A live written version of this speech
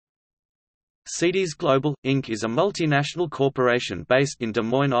CDs Global, Inc. is a multinational corporation based in Des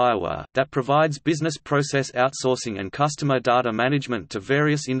Moines, Iowa, that provides business process outsourcing and customer data management to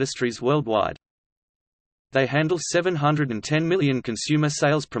various industries worldwide. They handle 710 million consumer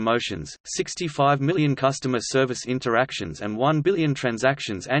sales promotions, 65 million customer service interactions and 1 billion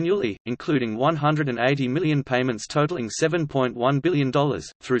transactions annually, including 180 million payments totaling $7.1 billion,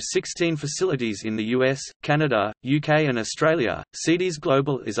 through 16 facilities in the US, Canada, UK and Australia. CDs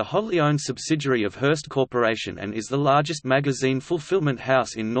Global is a wholly owned subsidiary of Hearst Corporation and is the largest magazine fulfillment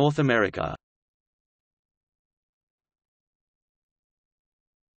house in North America.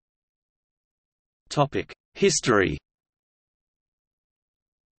 History.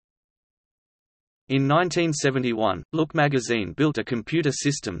 In 1971, Look magazine built a computer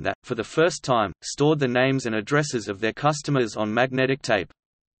system that, for the first time, stored the names and addresses of their customers on magnetic tape.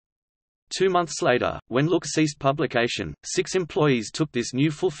 2 months later, when Look ceased publication, 6 employees took this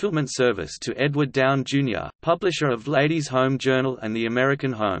new fulfillment service to Edward Down Jr., publisher of Ladies' Home Journal and The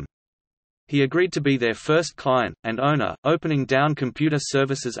American Home. He agreed to be their first client, and owner, opening Down Computer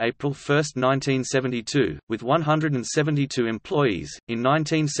Services April 1, 1972, with 172 employees. In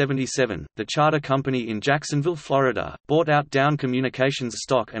 1977, the charter company in Jacksonville, Florida, bought out Down Communications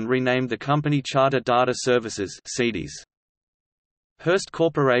stock and renamed the company Charter Data Services (CDS). Hearst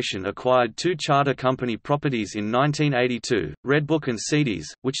Corporation acquired 2 charter company properties in 1982, Redbook and CDs,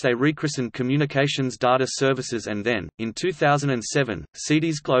 which they rechristened Communications Data Services, and then, in 2007,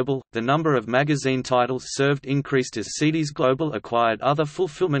 CDs Global. The number of magazine titles served increased as CDs Global acquired other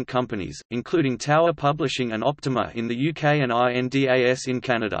fulfillment companies, including Tower Publishing and Optima in the UK and INDAS in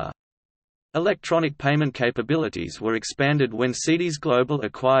Canada. Electronic payment capabilities were expanded when CDs Global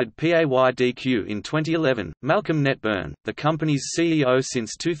acquired PAYDQ in 2011. Malcolm Netburn, the company's CEO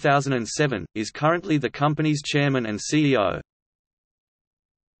since 2007, is currently the company's chairman and CEO.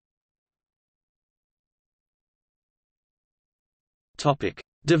 Topic: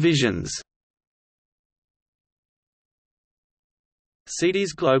 Divisions.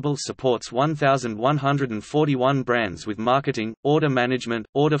 CDs Global supports 1,141 brands with marketing, order management,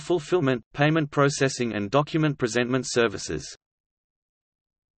 order fulfillment, payment processing and document presentment services.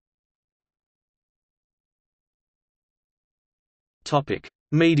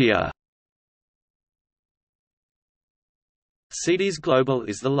 Media. CDs Global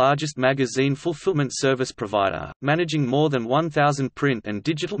is the largest magazine fulfillment service provider, managing more than 1,000 print and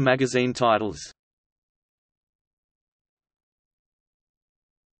digital magazine titles.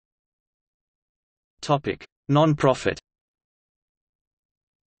 Non-profit.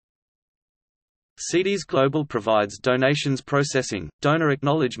 CDs Global provides donations processing, donor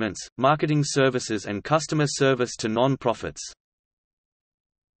acknowledgements, marketing services and customer service to non-profits.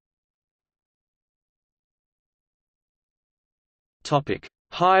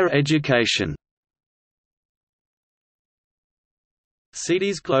 Higher education.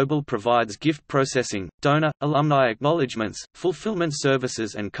 CDs Global provides gift processing, donor, alumni acknowledgements, fulfillment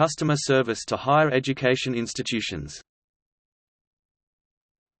services and customer service to higher education institutions.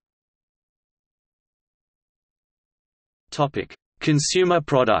 Consumer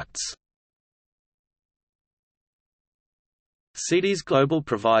products. CDs Global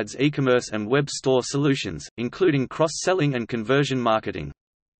provides e-commerce and web store solutions, including cross-selling and conversion marketing.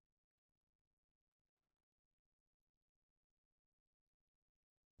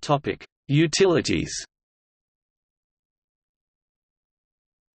 Utilities.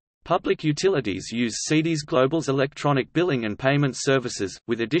 Public utilities use CDs Global's electronic billing and payment services,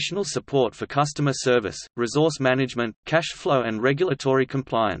 with additional support for customer service, resource management, cash flow and regulatory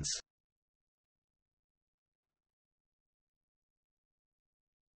compliance.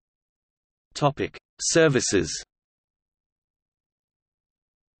 Services.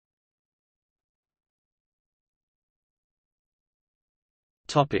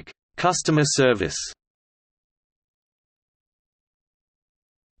 Customer service.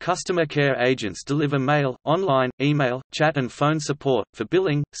 Customer care agents deliver mail, online, email, chat and phone support, for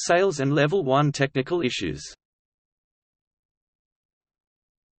billing, sales and Level 1 technical issues.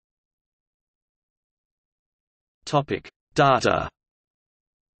 Data.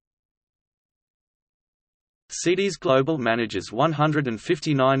 CDs Global manages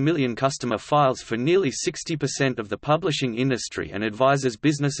 159 million customer files for nearly 60% of the publishing industry and advises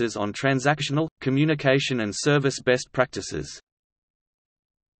businesses on transactional, communication and service best practices.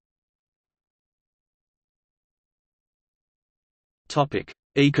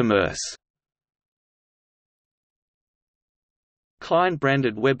 E-commerce.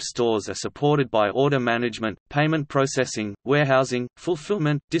 Client-branded web stores are supported by order management, payment processing, warehousing,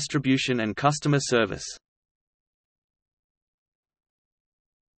 fulfillment, distribution and customer service.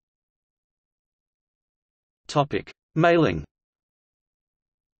 Mailing.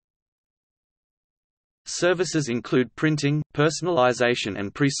 Services include printing, personalization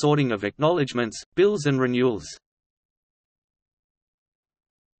and pre-sorting of acknowledgements, bills and renewals.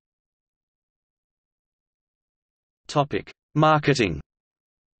 Marketing.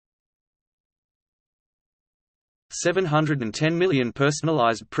 710 million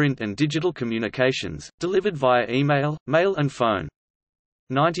personalized print and digital communications, delivered via email, mail and phone.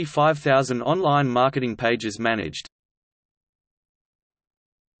 95,000 online marketing pages managed.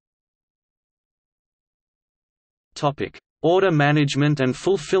 Order management and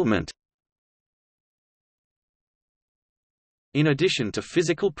fulfillment. In addition to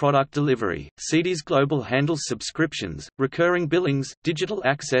physical product delivery, CDS Global handles subscriptions, recurring billings, digital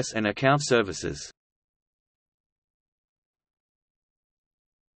access and account services.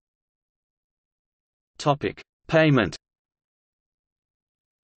 Payment.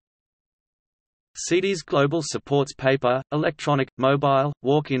 CDS Global supports paper, electronic, mobile,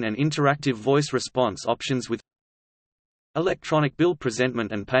 walk-in and interactive voice response options with electronic bill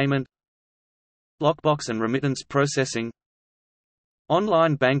presentment and payment, lockbox and remittance processing,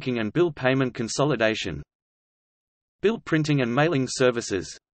 online banking and bill payment consolidation, bill printing and mailing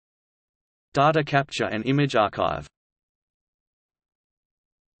services, data capture and image archive.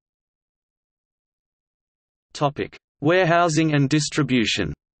 Warehousing and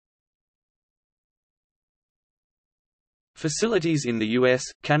distribution. Facilities in the US,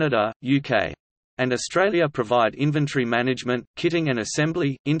 Canada, UK, and Australia provide inventory management, kitting and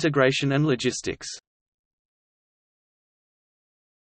assembly, integration and logistics.